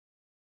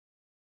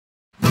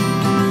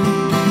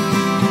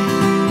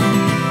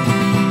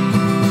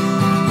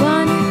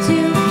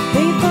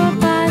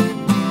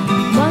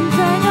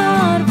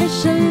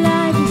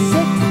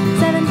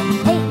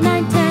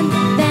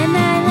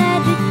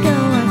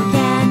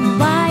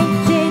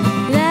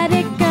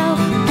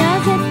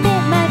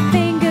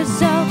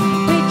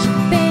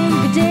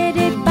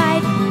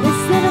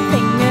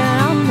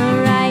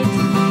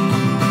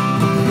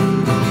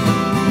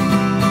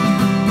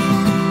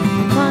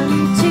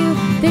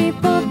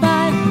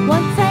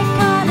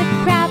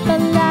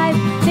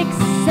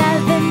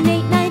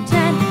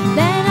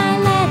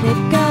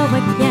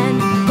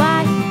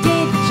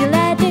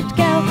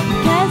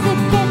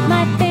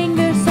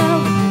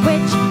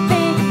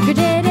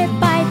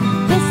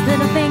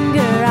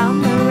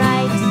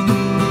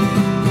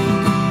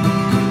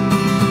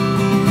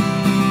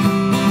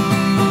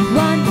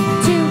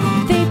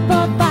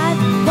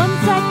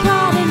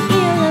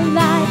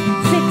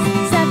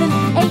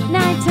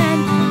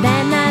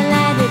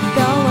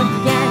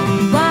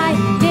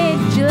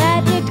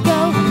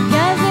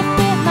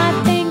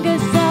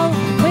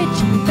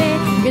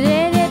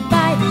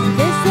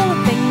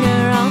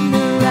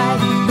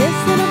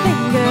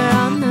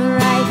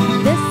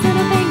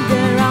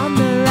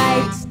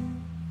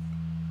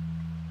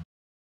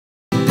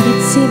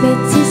itsy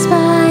bitsy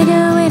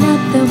spider went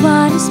up the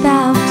water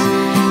spout.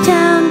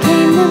 Down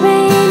came the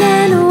rain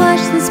and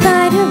washed the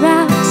spider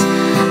out.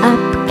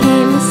 Up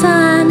came the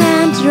sun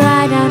and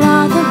dried out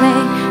all the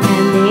rain,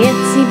 and the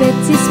itsy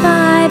bitsy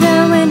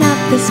spider went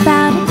up the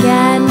spout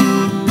again.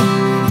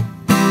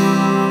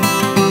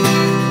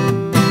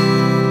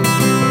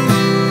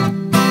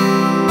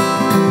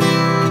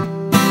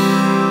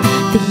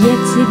 The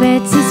itsy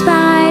bitsy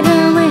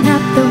spider went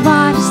up the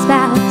water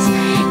spout.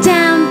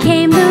 Down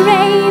came the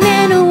rain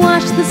and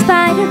washed the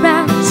spider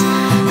out.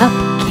 Up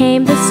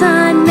came the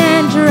sun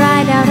and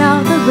dried out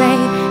all the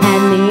rain,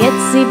 and the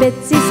itsy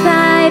bitsy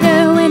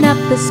spider went up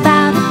the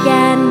spout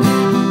again.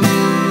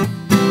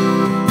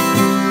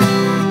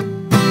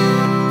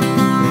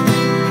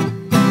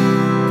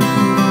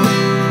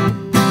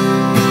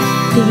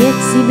 The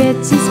itsy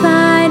bitsy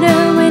spider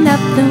went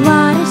up the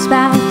water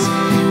spout.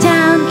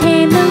 Down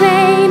came the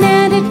rain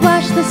and it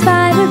washed the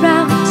spider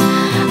out.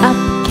 Up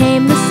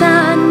came the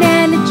sun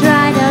and it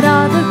dried out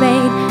all the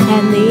rain,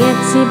 and the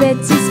itsy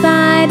bitsy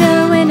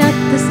spider went up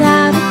the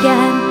spout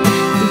again.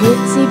 The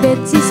itsy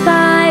bitsy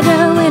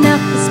spider went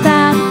up the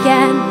spout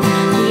again.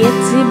 The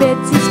itsy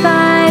bitsy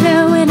spider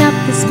went up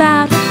the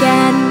spout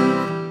again.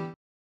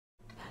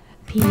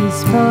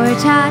 Peas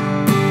porridge hot,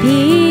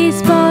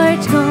 peas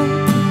porridge cold,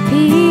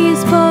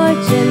 peas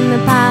porridge in the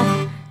pot,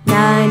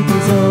 9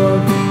 days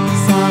old.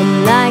 Some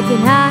like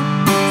it hot,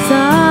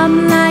 some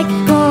like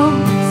it cold,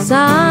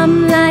 some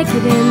like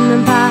it in the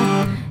pot,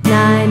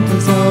 9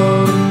 days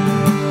old.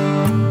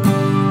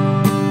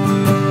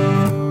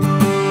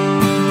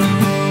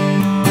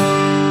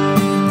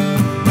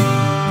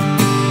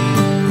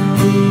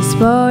 Peas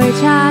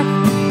porridge hot,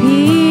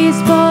 peas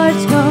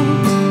porridge cold,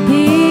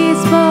 peas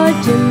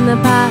porridge in the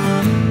pot,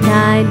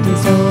 9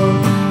 days old.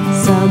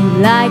 Some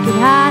like it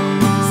hot,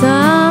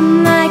 some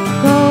like it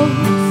cold,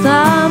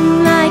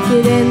 some like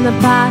it in the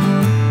pot,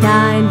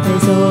 9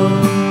 days old.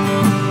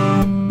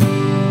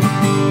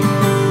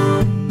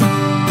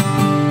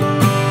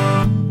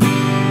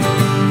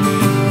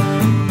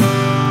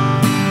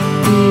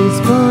 Peas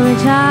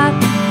porridge hot,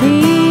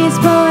 peas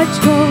porridge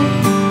cold,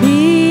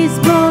 peas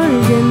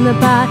porridge in the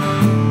pot,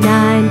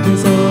 9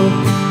 days old.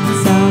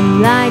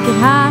 Some like it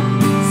hot,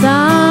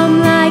 some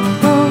like it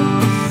cold,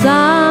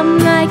 some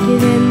like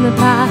it in the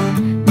pot,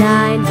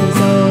 9 days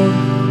old.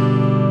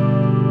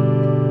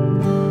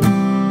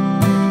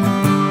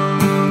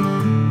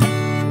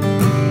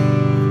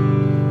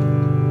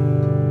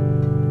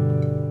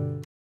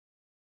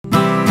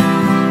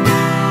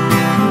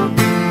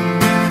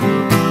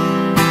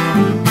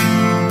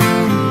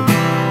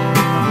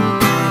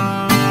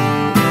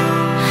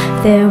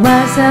 There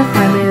was a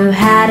farmer who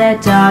had a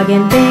dog,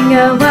 and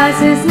Bingo was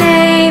his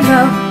name.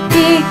 Oh,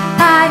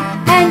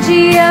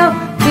 B-I-N-G-O,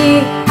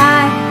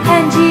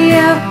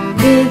 B-I-N-G-O,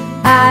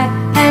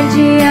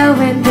 B-I-N-G-O,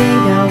 and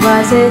Bingo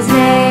was his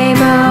name.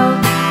 Oh.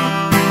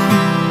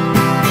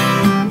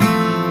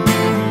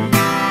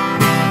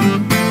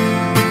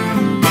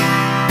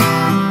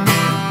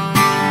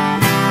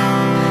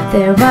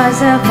 There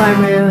was a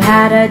farmer who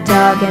had a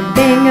dog, and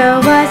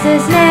Bingo was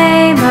his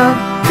name. Oh,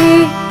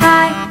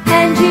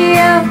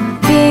 B-I-N-G-O,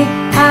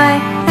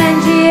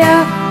 B-I-N-G-O,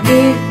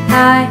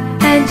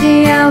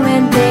 B-I-N-G-O,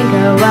 and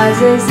Bingo was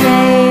his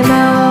name.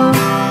 Oh.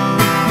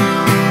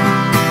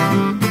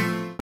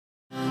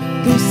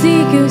 Goosey,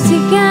 goosey,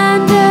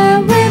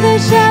 gander, whither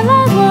shall I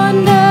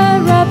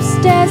wander?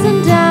 Upstairs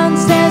and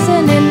downstairs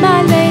and in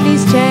my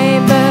lady's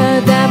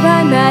chamber. There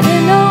I met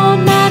an old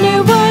man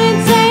who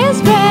wouldn't say his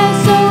prayers,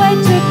 so I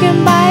took him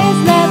by his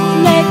left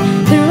leg,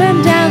 threw him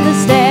down the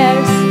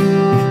stairs.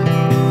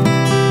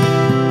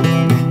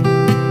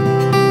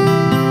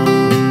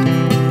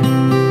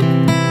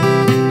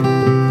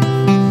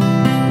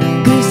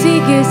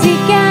 Goosey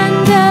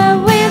gander,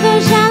 whither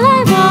shall I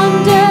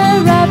wander?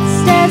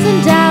 Upstairs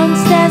and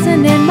downstairs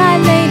and in my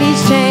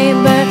lady's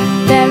chamber.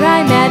 There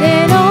I met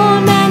an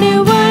old man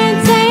who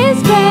wouldn't say his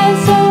prayers,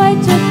 so I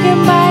took him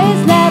by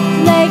his left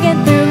leg and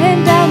threw him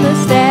down the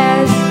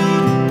stairs.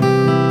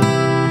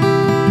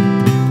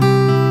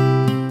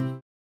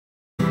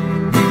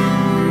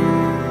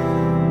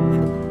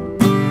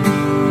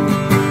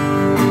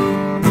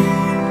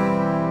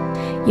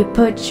 You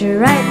put your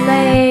right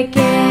leg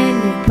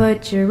in, you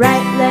put your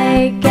right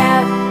leg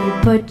out, you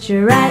put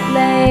your right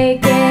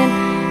leg in,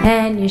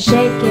 and you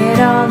shake it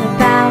all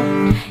about.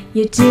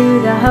 You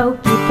do the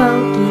hokey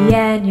pokey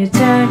and you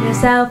turn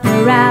yourself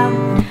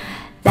around.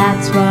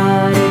 That's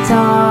what it's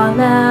all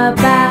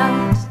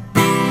about.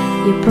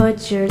 You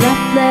put your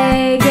left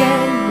leg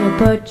in, you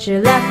put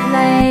your left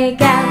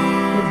leg out,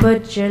 you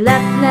put your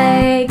left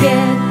leg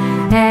in,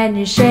 and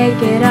you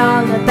shake it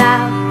all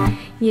about.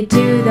 You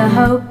do the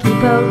hokey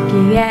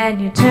pokey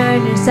and you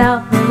turn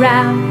yourself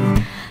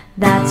around.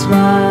 That's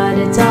what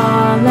it's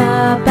all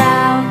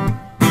about.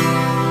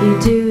 You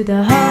do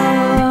the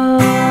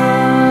hokey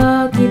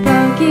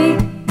pokey,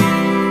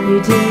 you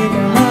do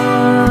the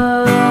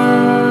hokey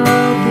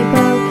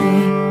pokey,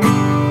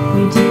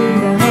 you do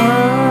the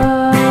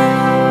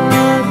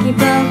hokey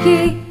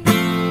pokey.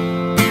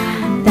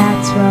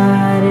 That's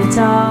what it's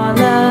all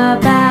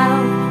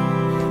about.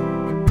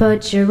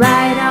 put your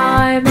right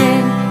arm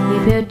in, you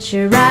put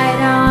your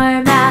right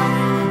arm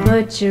out, you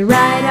put your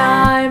right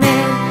arm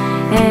in,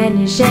 and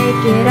you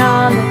shake it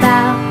all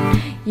about.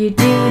 You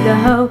do the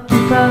hokey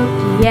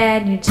pokey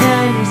and you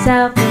turn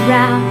yourself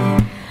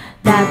around.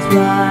 That's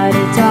what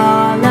it's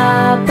all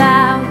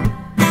about.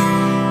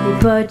 You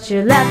put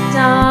your left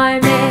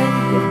arm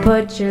in, you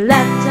put your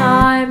left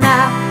arm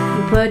out,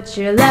 you put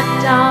your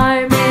left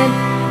arm in,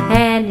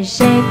 and you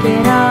shake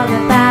it all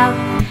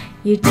about.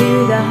 You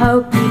do the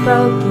hokey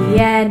pokey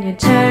and you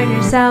turn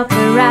yourself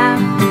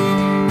around.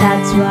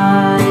 That's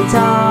what it's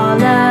all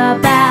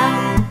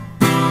about.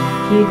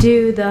 You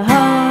do the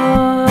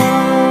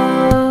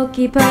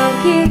hokey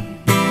pokey,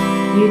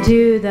 you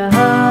do the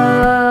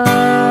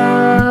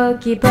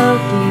hokey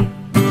pokey,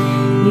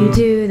 you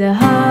do the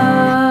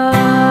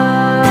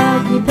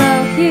hokey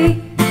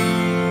pokey.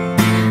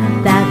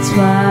 That's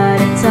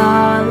what it's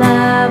all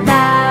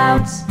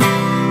about.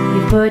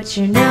 You put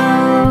your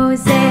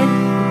nose in,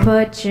 you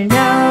put your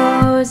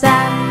nose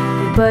out,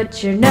 you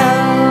put your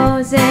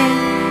nose in,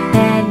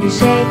 and you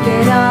shake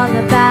it all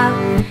about.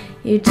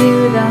 You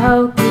do the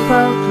hokey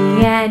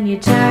pokey and you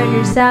turn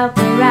yourself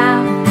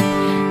around.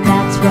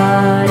 That's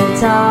what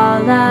it's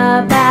all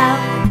about.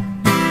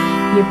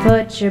 You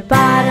put your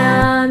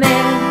bottom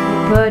in,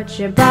 you put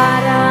your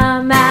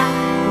bottom out,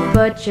 you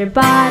put your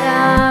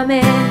bottom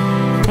in,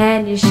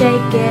 and you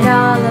shake it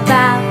all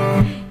about.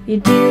 You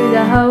do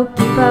the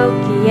hokey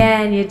pokey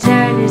and you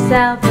turn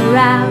yourself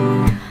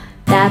around.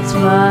 That's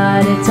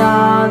what it's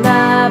all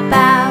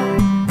about.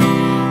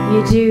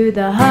 You do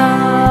the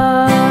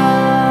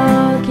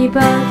hokey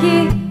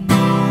pokey,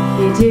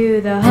 you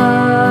do the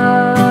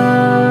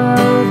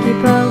hokey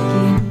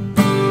pokey,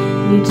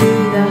 you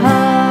do the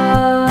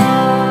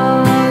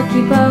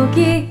hokey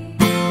pokey.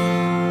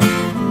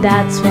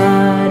 That's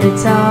what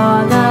it's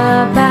all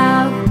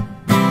about.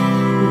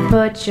 You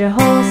put your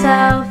whole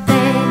self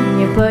in,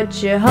 you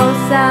put your whole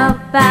self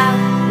out,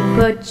 you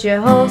put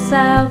your whole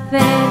self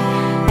in,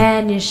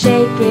 and you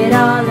shake it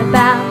all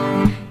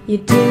about. You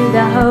do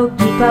the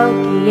hokey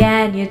pokey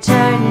and you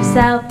turn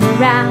yourself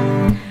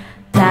around.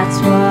 That's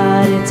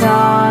what it's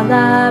all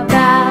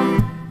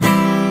about.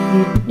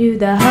 You do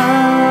the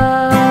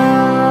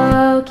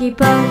hokey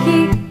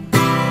pokey,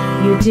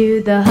 you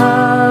do the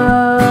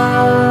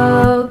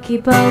hokey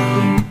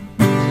pokey,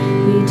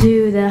 you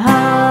do the hokey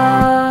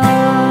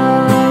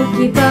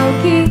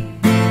pokey.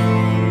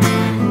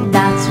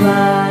 That's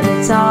what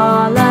it's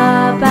all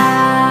about.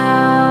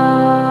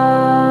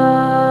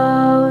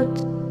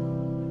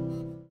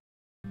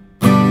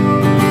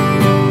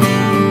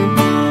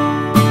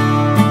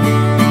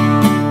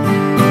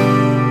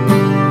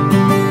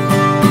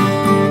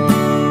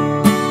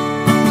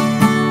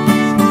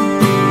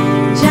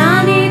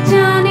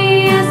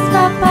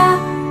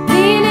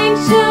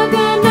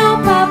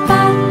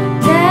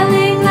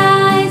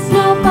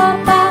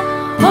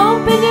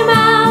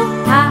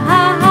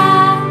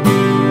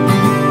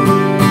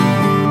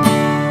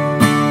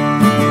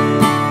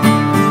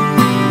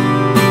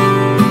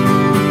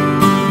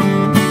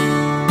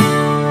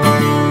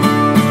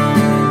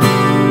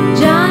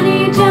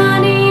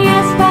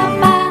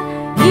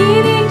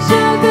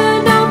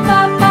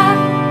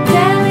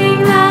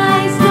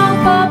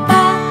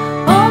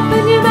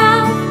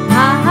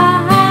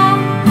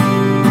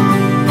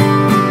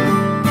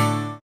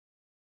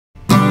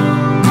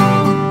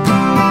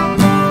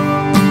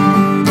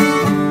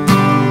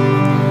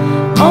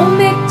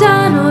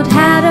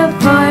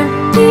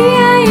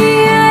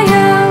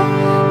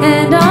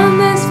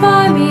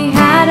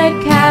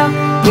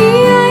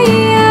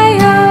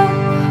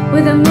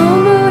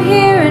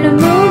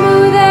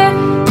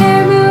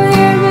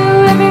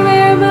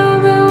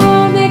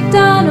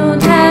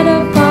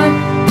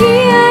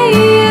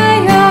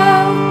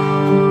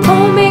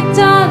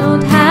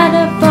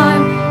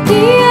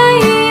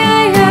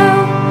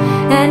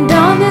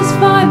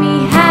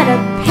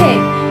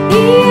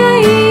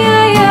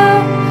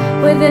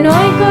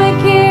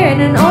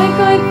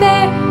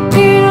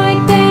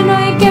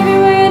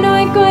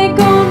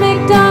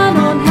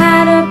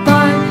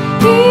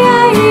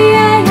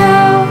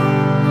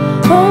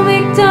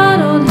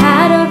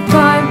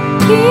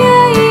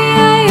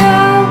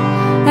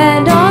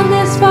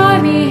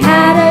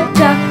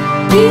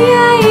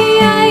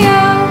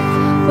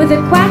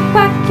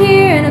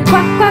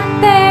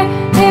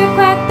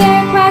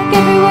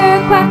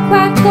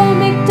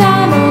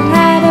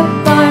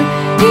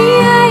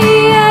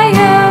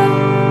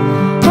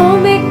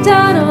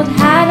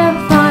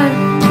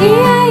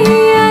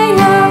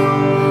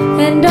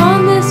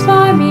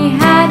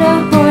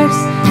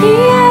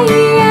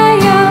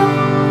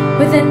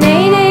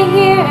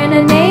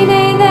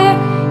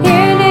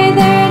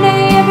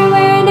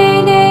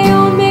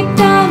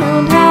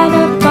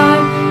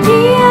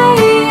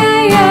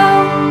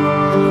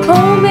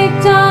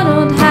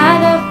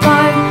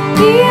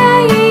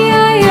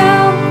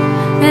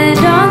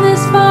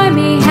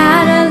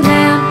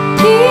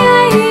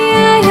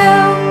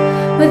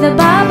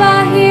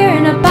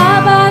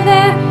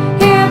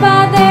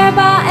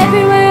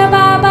 everywhere,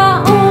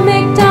 Baba, old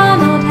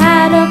MacDonald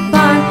had a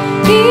farm.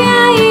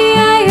 E-I-E-I-O.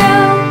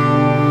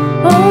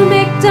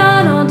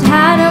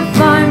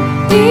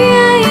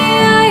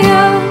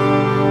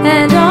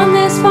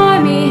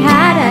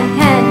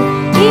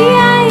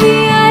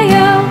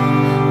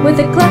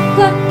 a cluck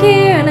cluck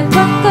here and a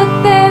cluck cluck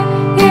there.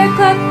 Here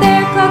cluck,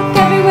 there cluck,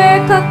 everywhere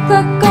cluck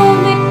cluck. Old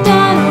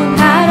MacDonald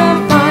had a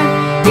farm,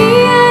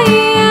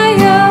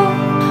 E-I-E-I-O.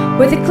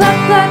 With a cluck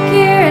cluck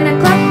here and a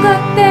cluck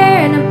cluck there,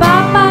 and a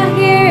ba-ba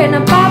here and a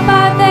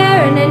ba-ba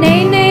there, and a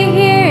neigh-neigh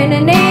here and a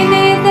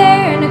neigh-neigh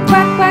there, and a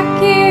quack quack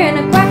here and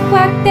a quack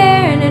quack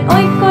there, and an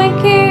oink oink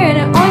here and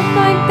an oink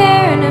oink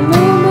there, and a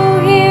moo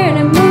moo here and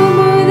a moo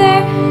moo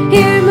there.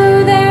 Here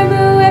moo, there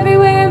moo,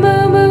 everywhere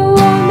moo moo.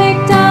 Old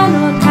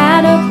MacDonald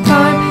had a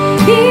farm,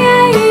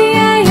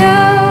 E-I-E-I-O.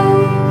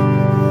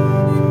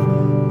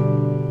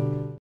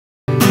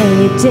 Hey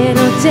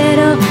diddle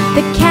diddle,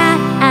 the cat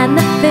and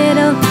the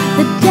fiddle,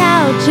 the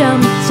cow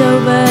jumped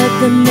over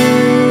the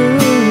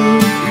moon.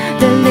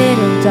 The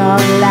little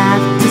dog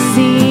laughed to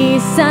see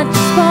such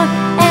sport,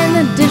 and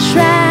the dish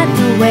ran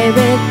away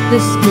with the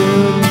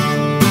spoon.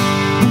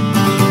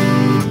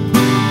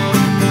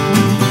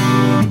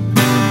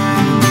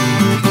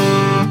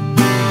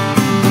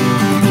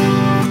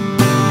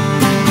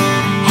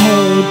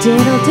 Hey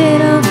diddle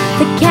diddle,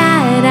 the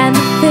cat and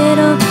the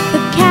fiddle,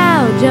 the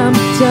cow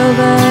jumped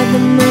over the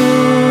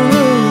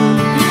moon.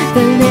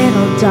 The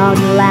little dog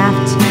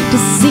laughed to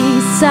see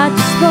such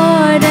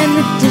sport, and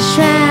the dish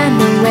ran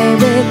away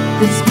with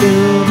the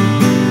spoon.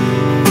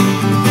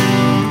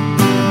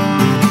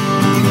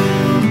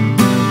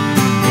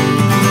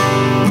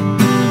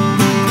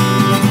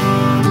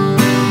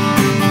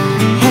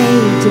 Hey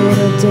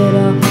diddle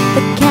diddle,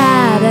 the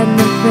cat and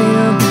the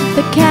fiddle,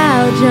 the cow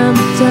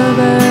jumped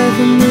over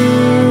the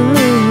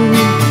moon.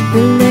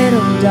 The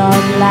little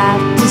dog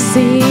laughed to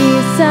see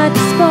such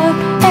sport,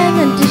 and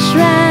the dish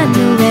ran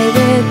away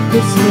with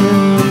the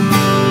spoon.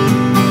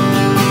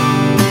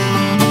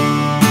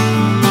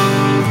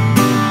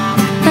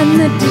 And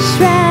the dish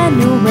ran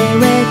away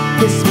with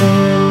the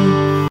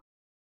spoon.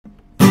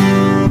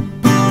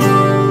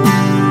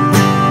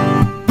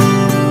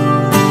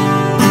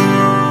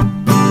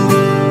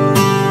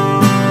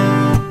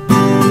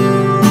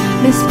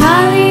 Miss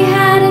Polly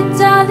had a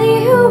dolly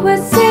who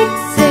was sick,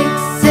 sick,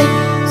 sick.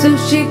 So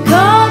she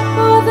called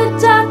for the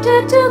doctor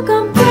to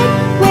come quick,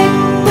 quick,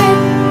 quick.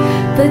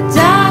 The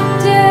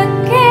doctor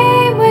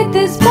came with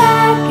his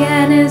bag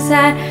and his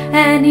hat,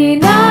 and he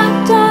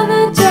knocked on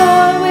the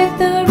door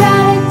with a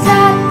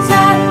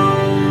rat-a-tat-tat.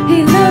 He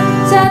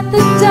looked at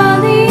the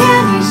dolly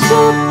and he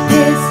shook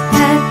his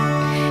head.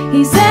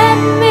 He said,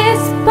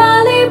 Miss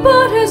Polly,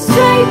 put her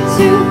straight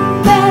to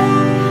bed.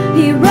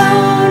 He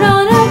wrote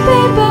on a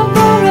paper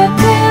for a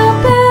pill,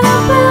 pill,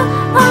 pill.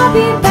 I'll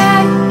be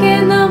back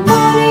in the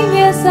morning,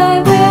 yes I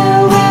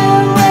will,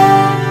 will,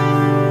 will.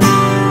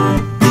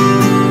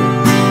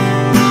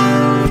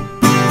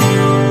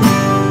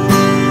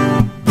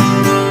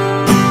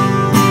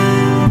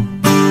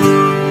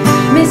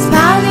 Miss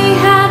Polly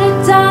had a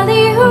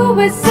dolly who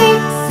was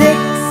sick, sick,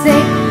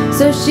 sick.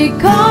 So she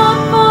called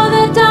for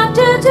the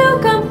doctor to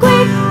come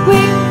quick,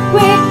 quick,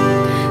 quick.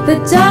 The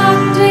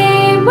doctor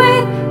came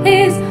with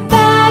his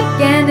bag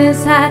and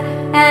his hat,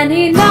 and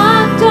he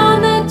knocked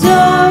on the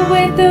door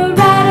with a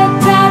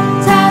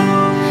rat-a-tat-tat.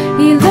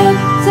 He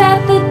looked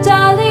at the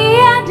dolly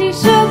and he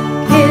shook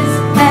his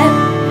head.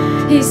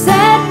 He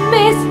said,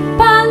 Miss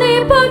Polly,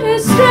 put her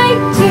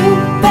straight to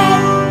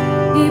bed.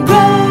 He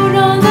wrote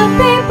on the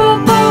paper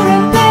for a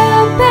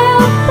pill,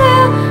 pill,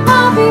 pill.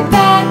 I'll be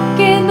back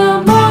in the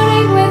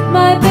morning with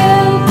my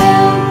bill,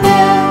 bill,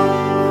 bill.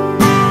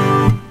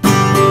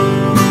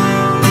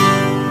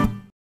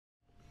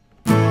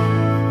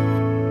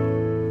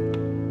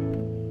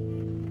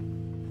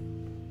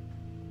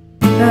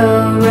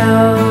 Row,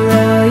 row,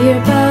 row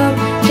your boat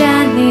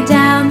gently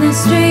down the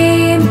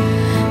stream.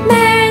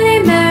 Merrily,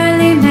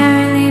 merrily,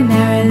 merrily,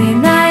 merrily,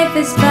 life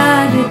is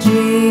but a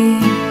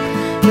dream.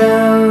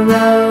 Row,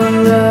 row,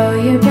 row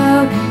your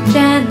boat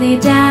gently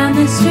down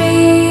the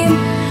stream.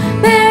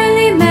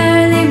 Merrily,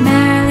 merrily,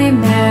 merrily,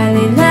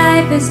 merrily,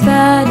 life is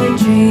but a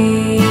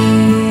dream.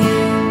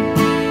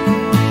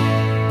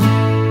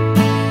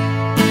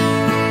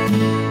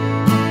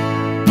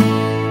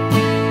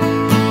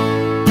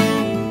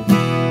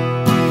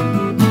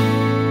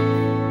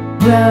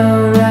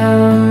 Row, row,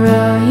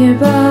 row your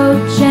boat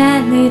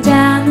gently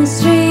down the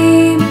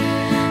stream.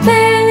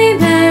 Merrily,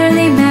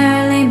 merrily,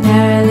 merrily,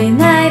 merrily,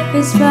 life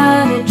is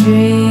but a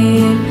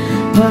dream.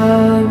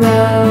 Row,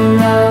 row,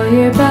 row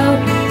your boat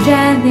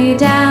gently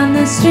down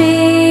the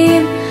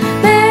stream.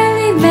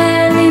 Merrily,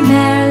 merrily,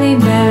 merrily,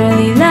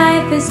 merrily,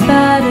 life is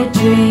but a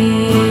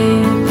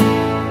dream.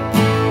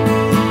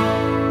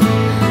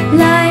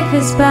 Life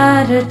is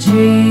but a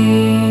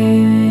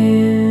dream.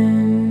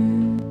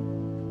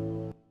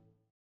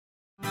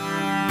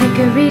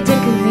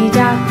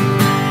 Hickory-dickory-dock,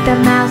 the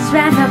mouse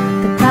ran up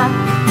the clock.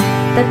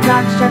 The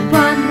clock struck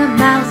one, the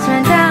mouse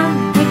ran down.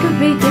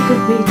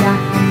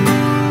 Hickory-dickory-dock.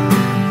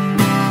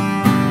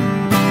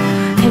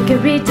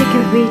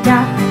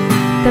 Hickory-dickory-dock,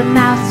 the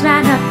mouse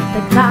ran up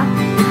the clock.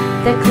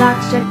 The clock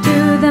struck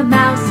two, the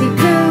mouse he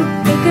flew.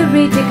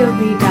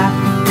 Hickory-dickory-dock.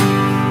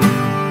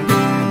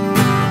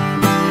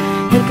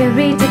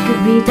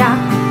 Hickory-dickory-dock,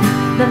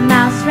 the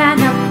mouse ran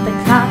up the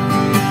clock.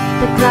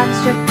 The clock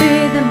struck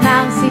 3, the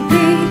mouse he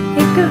peed.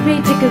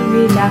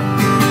 Hickory-dickory-dock.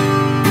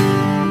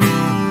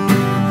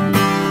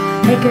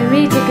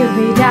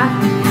 Hickory-dickory-dock.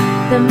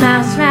 The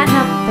mouse ran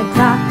up the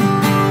clock.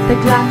 The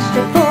clock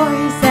struck 4,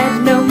 he said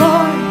no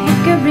more.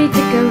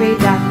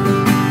 Hickory-dickory-dock.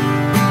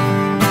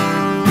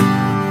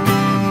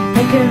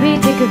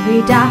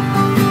 Hickory-dickory-dock.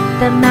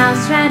 The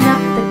mouse ran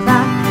up the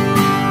clock.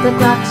 The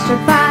clock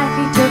struck 5,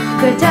 he took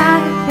a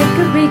dive.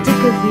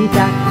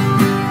 Hickory-dickory-dock.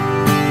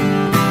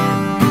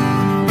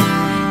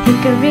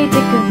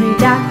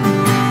 Hickory-dickory-dock.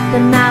 The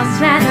mouse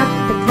ran up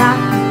the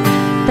clock.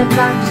 The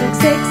clock struck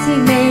 6, he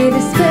made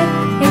a split.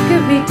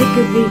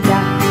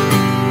 Hickory-dickory-dock.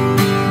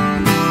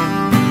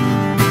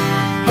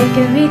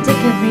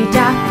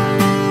 Hickory-dickory-dock.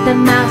 The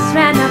mouse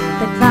ran up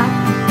the clock.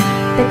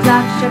 The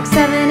clock struck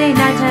 7, 8,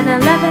 9, 10,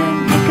 11.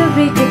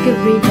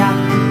 Hickory-dickory-dock.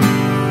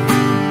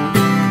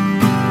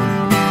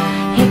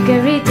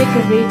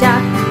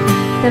 Hickory-dickory-dock.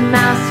 The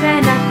mouse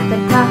ran up the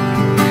clock.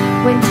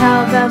 When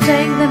tall bells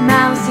rang, the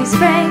mouse he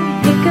sprang.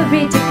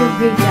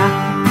 Hickory-dickory-dock.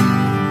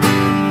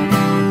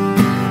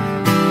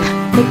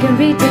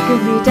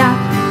 Hickory-dickory-dock.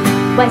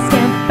 Why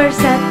scamper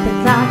set the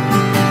clock?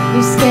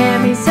 You scare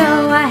me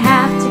so I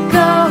have to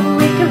go.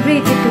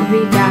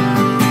 Hickory-dickory-dock.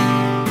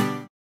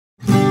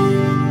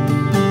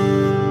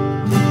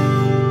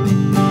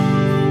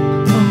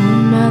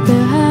 Old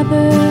Mother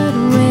Hubbard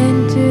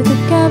went to the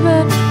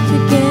cupboard to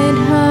get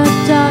her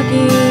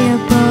doggie a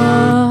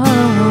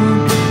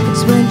bone.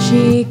 'Cause when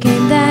she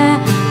came there,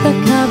 the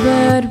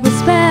cupboard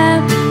was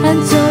bare,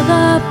 and so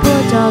the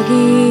poor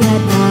doggie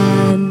had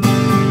none.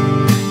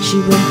 She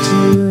went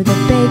to the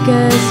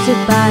baker's to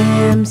buy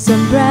him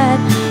some bread,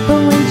 but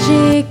when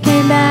she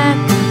came back,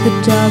 the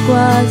dog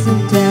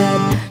wasn't dead.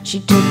 She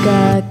took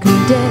a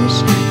clean dish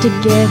to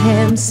get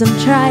him some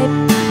tripe,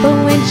 but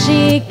when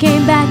she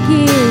came back,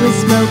 he was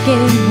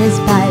smoking his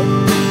pipe.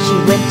 She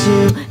went to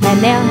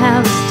an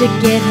alehouse to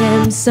get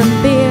him some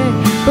beer,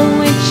 but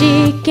when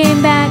she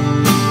came back,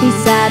 he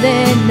sat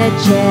in a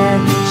chair.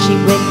 She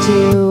went to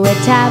a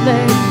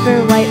tavern for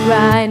white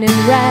wine and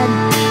red,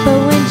 but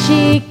when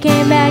she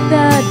came back,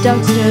 the dog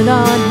stood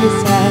on his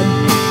head.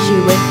 She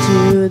went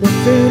to the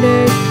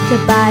fruiter's to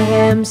buy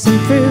him some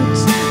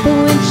fruits, but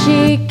when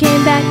she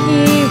came back,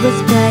 he was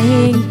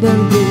playing the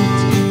lute.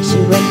 She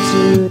went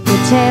to the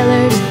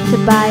tailor's to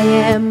buy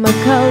him a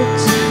coat,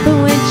 but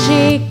when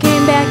she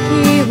came back,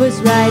 he was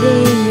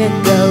riding a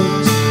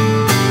goat.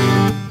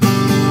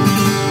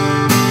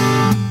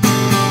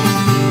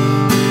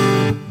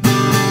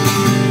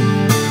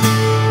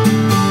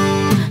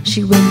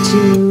 She went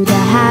to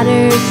the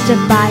hatter's to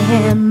buy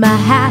him a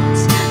hat,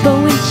 but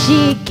when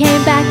she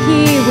came back,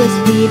 he was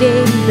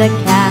feeding the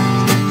cat.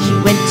 She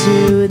went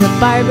to the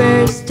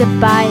barber's to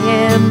buy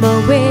him a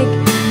wig,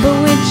 but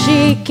when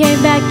she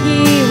came back,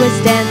 he was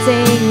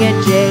dancing a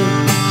jig.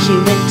 She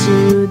went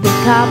to the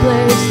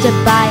cobbler's to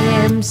buy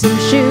him some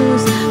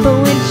shoes, but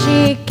when she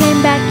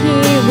came back, he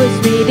was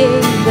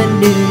reading the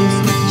news.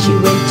 She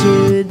went to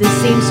the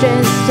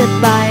seamstress to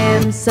buy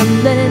him some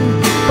linen,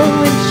 but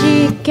when she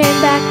came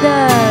back, the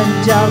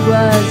dog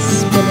was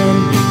spinning.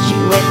 She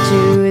went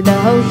to the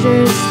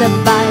hosier's to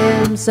buy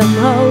him some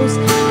hose,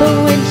 but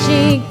when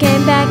she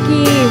came back,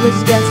 he was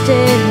dressed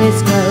in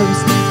his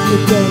clothes. The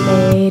dame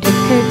made a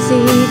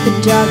curtsy, the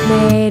dog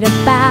made a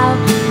bow.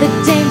 The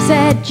dame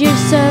said, "Your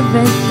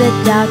servant," the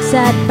dog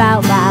said,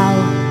 "Bow wow."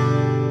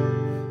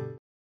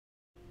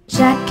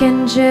 Jack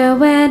and Jill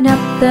went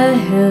up the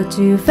hill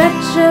to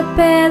fetch a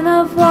pail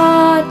of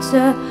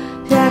water.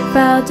 Jack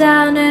fell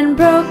down and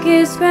broke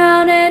his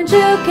crown, and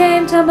Jill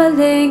came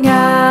tumbling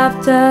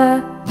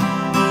after.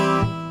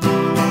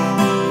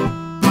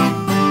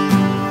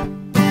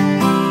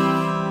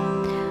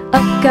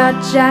 Up got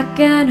Jack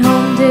and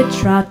home did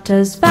trot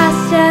as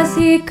fast as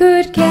he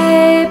could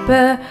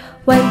caper.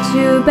 Went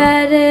to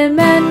bed and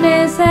manned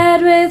his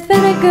head with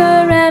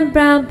vinegar and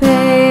brown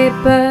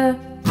paper.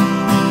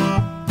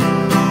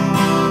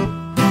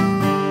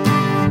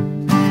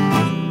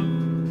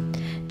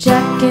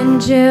 Jack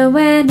and Jill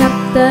went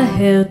up the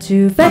hill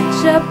to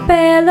fetch a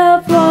pail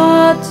of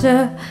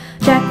water.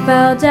 Jack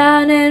fell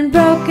down and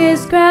broke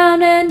his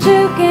crown, and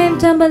Jill came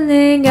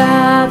tumbling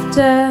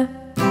after.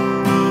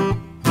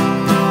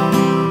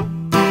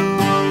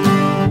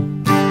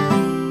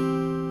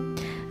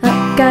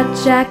 Up got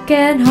Jack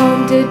and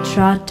home did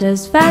trot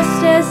as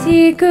fast as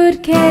he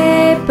could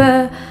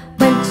caper.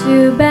 Went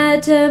to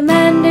bed to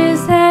mend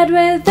his head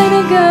with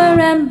vinegar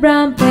and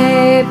brown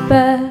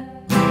paper.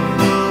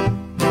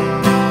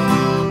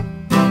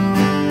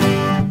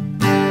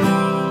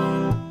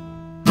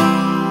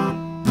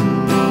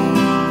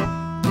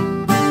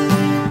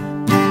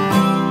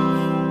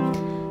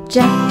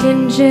 Jack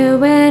and Jill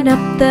went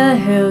up the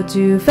hill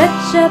to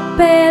fetch a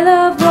pail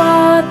of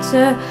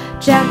water.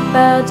 Jack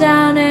fell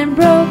down and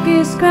broke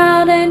his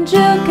crown, and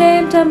Jill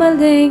came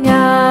tumbling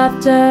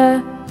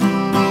after.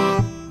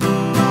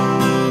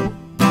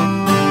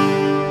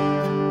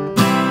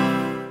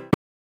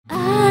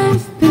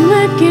 I've been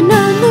working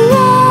on the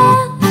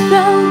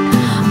railroad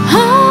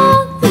all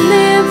the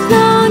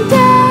livelong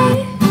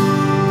day.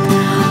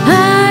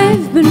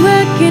 I've been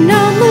working on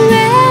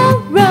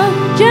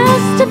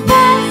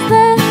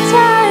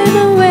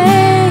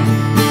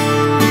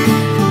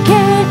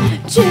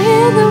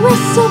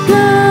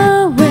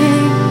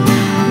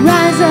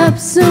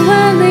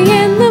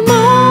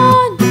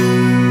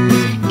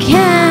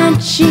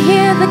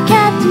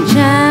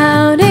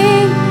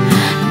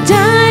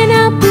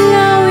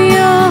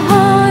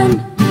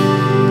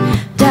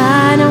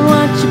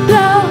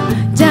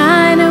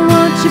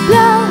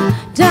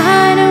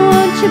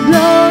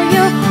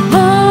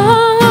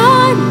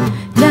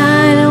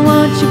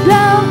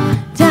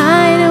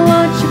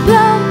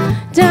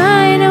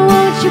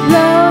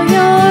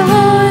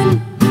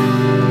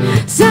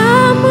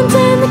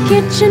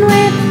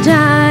with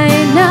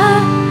Dinah.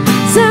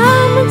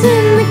 Someone's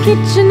in the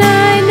kitchen,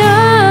 I know.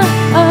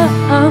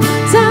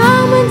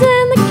 Someone's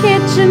in the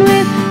kitchen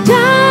with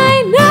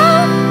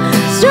Dinah,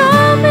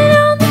 strumming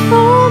on the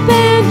old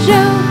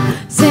banjo,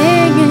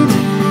 singing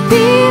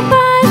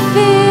Fee-fi-fi-di-I-O,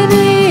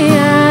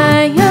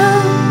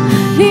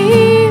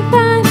 Fee-fi-fi-di-I-O,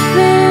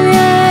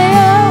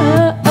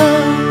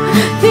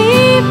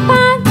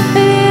 Fee-fi-fi-di-I-O,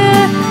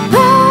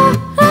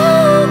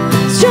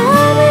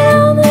 strumming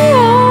on the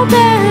old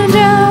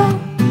banjo.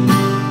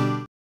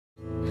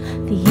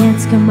 The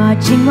ants go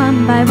marching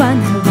one by one,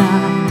 hurrah,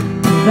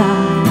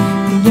 hurrah.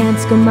 The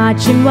ants go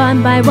marching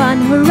one by one,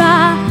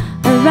 hurrah,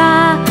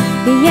 hurrah.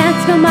 The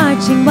ants go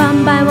marching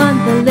one by one.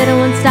 The little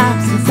one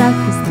stops and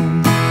suckers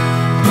them,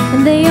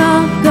 and they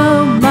all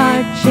go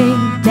marching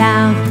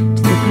down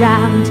to the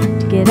ground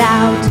to get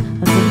out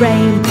of the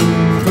rain.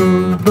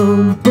 Boom,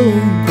 boom, boom,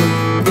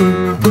 boom,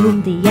 boom,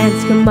 boom. The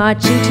ants go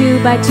marching two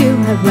by two,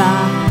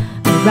 hurrah,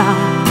 hurrah.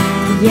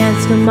 The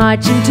ants go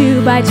marching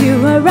two by two,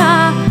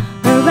 hurrah,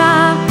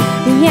 hurrah.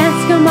 The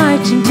ants go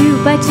marching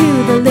two by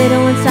two. The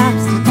little one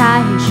stops to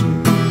tie his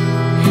shoe,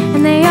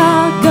 and they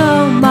all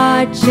go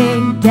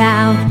marching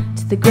down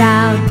to the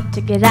ground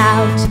to get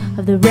out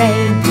of the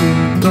rain.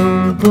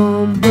 Boom,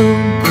 boom,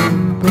 boom,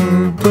 boom,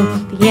 boom,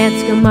 boom. The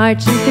ants go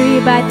marching three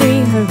by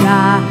three,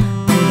 hurrah,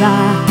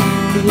 hurrah.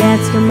 The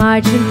ants go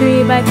marching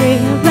three by three,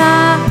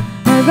 hurrah,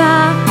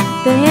 hurrah.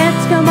 The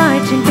ants go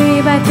marching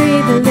three by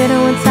three. The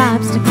little one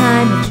stops to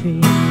climb a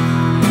tree,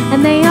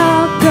 and they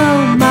all go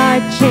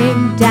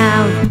marching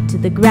down to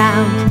the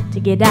ground to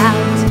get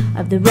out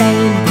of the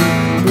rain.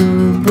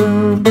 Boom,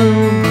 boom,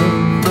 boom,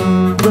 boom,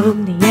 boom,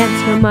 boom. The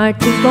ants go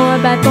marching four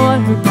by four,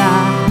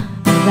 hurrah,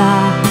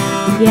 hurrah.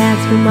 The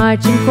ants go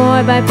marching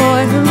four by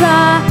four,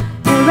 hurrah,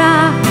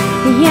 hurrah.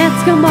 The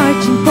ants go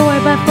marching four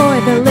by four.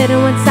 The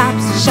little one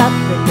stops to shut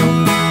the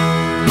door,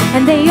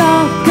 and they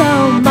all go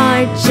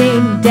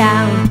marching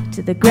down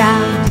to the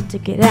ground to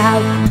get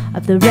out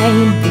of the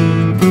rain.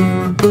 Boom,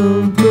 boom,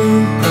 boom,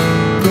 boom,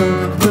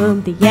 boom,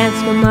 boom. The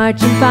ants go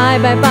marching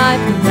five by five,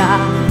 hurrah,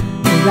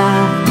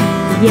 hurrah.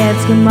 The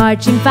ants go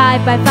marching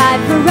five by five,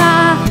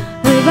 hurrah,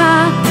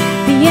 hurrah.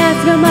 The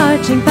ants go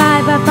marching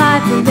five by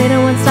five. The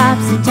little one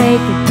stops to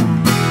take a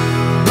dive,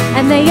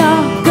 and they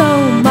all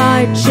go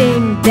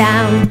marching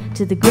down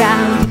to the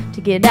ground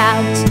to get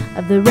out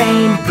of the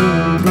rain.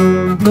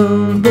 Boom, boom,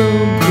 boom,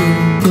 boom,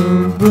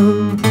 boom, boom,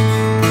 boom.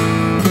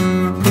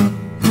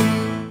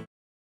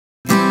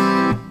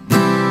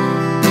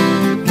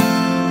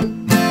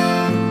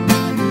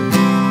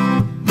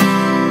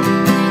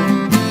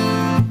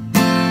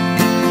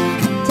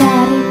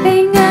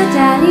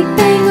 Daddy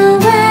Finger,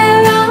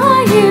 where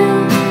are you?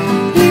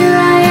 Here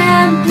I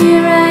am,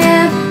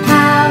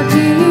 how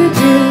do you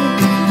do?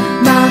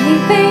 Mommy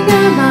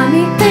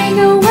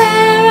Finger,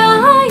 where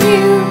are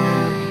you?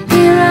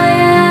 Here I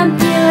am,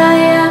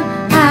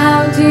 how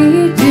do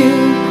you do?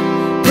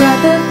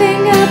 Brother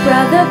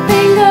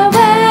Finger,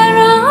 where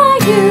are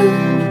you?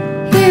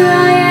 Here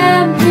I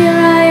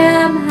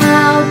am,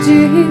 how do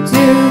you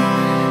do?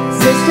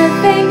 Sister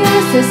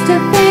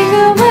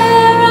Finger,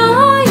 where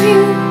are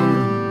you?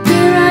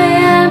 Here I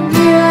am,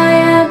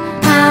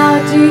 how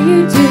do you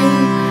do?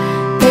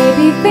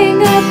 Baby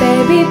Finger,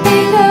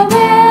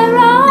 where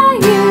are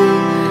you?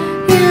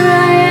 Here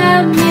I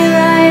am,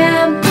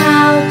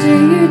 how do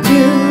you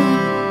do?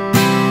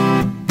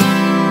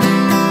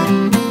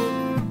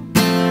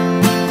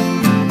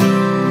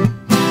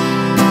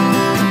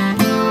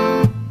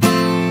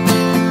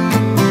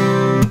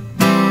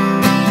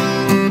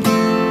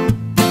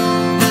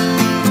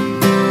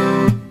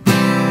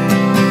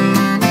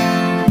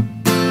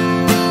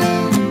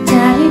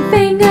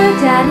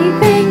 Daddy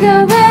Finger,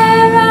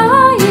 where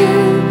are you?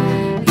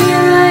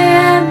 Here I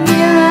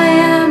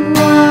am,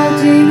 what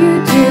do you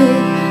do?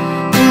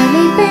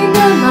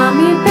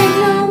 Mommy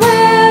Finger,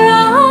 where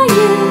are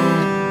you?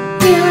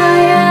 Here I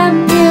am,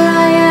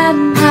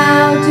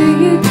 how do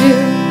you do?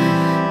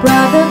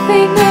 Brother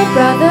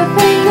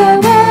Finger,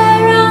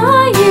 where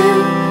are you?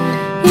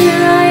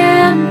 Here I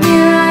am,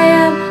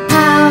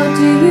 how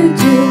do you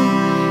do?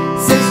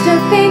 Sister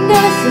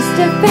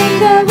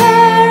Finger,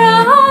 where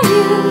are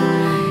you?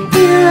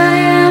 Here I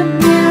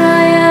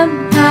am,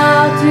 how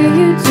do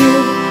you do?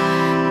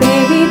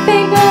 Baby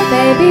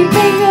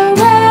Finger,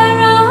 where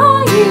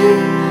are you?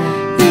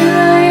 Here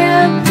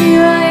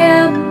I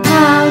am,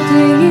 how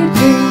do you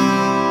do?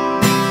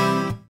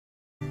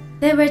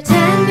 There were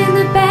 10 in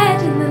the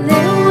bed, and the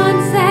little one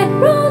said,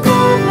 roll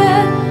over.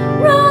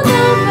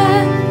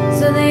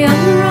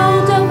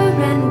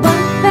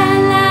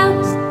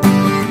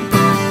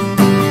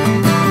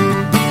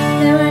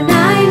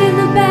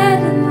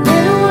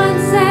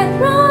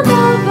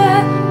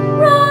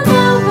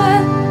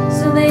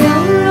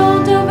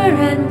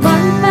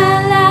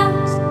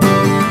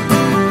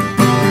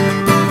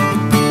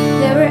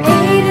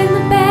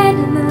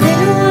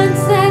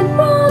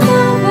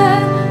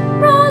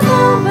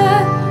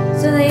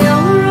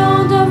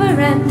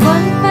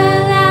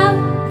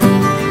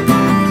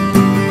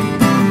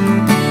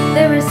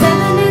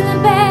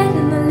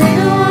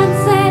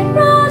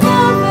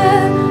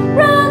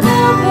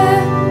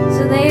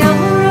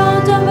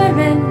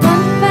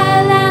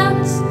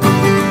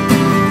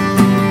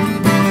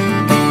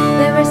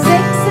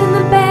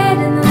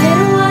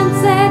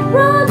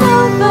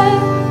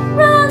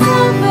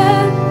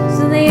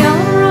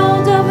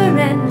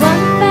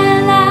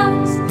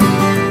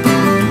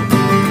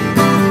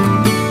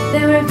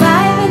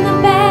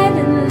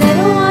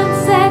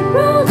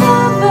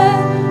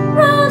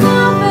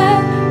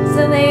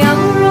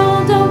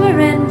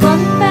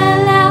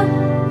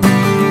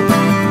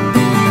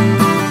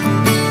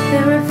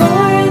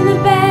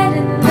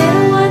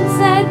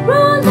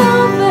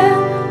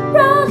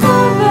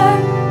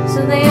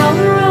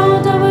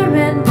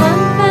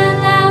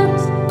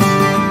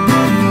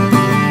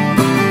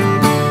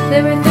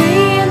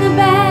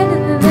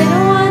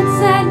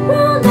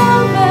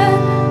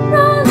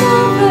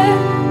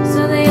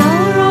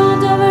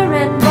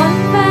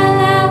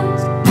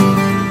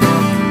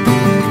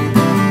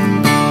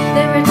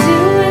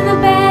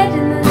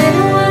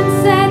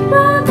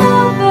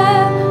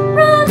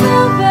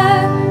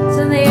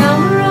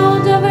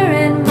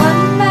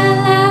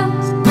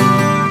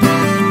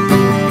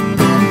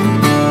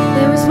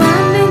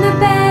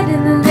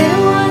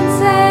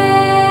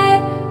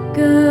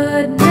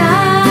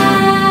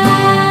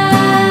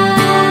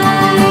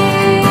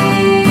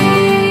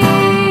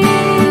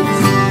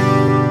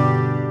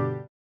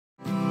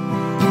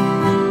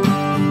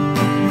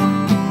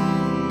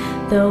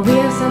 The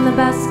wheels on the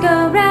bus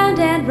go round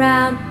and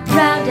round,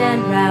 round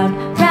and round,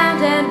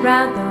 round and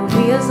round. The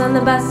wheels on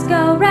the bus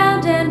go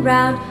round and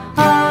round,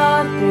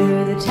 all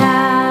through the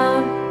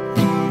town.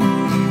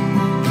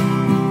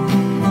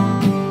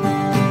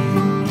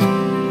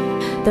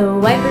 The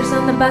wipers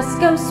on the bus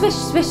go swish,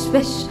 swish,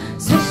 swish,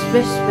 swish,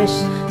 swish, swish,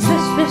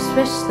 swish, swish,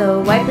 swish.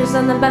 The wipers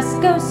on the bus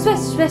go swish,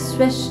 swish,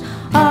 swish,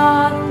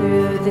 all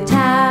through the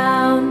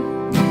town.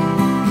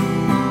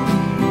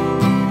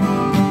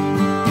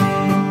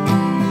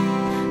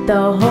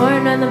 The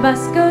horn on the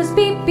bus goes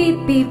beep,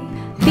 beep, beep,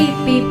 beep,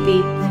 beep,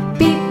 beep,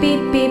 beep,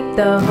 beep, beep.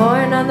 The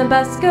horn on the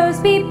bus goes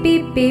beep,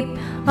 beep, beep,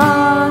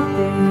 all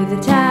through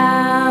the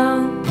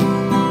town.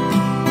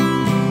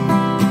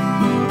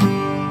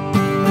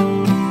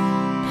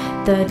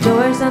 The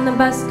doors on the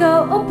bus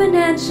go open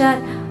and shut,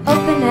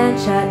 open and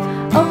shut,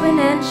 open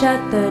and shut.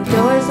 The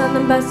doors on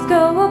the bus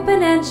go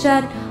open and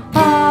shut,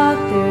 all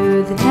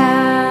through the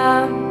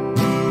town.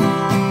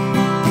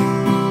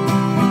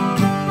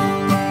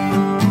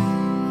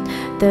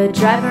 The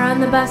driver on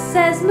the bus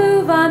says,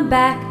 move on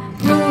back,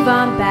 move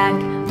on back,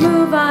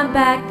 move on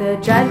back. The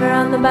driver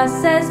on the bus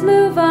says,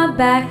 move on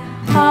back,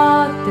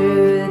 all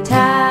through the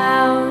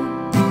town.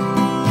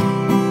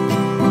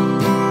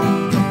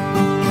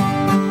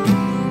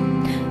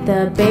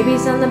 The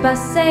babies on the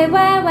bus say,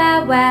 wah,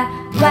 wah, wah,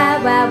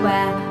 wah, wah,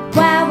 wah,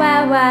 wah,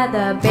 wah, wah.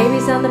 The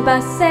babies on the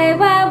bus say,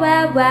 wah,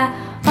 wah, wah,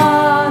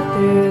 all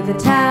through the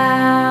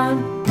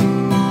town.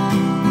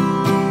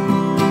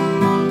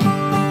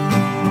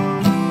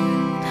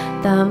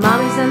 The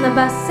mommies on the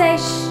bus say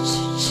shh,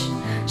 shh,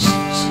 shh,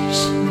 shh,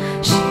 shh,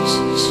 shh, shh,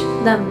 shh.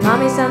 The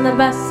mommies on the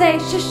bus say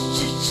shh,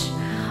 shh, shh,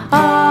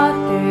 all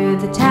through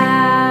the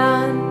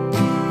town.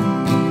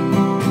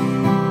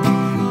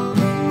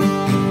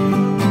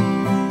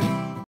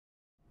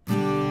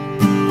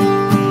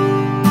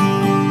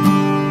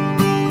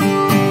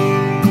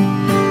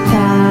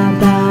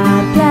 Baba,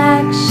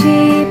 black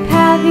sheep,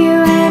 have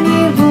you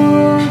any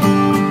wool?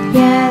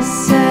 Yes,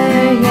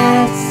 sir,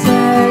 yes,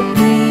 sir,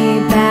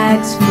 3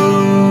 bags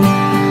full.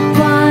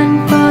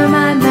 1 for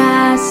my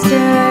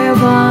master,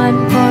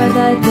 1 for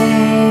the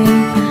dame,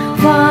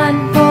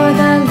 1 for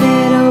the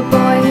little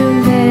boy who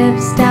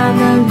lives down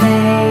the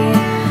lane.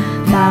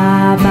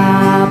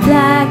 Baba,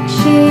 black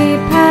sheep,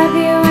 have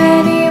you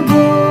any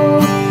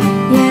wool?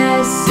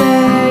 Yes,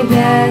 sir,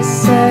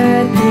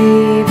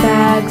 3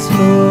 bags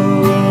full.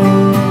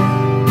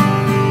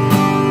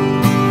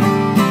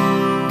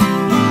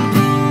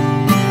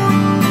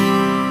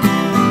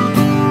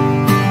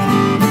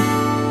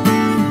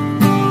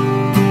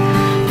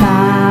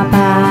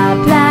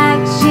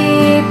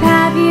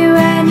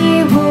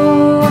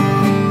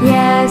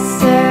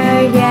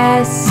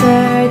 Yes,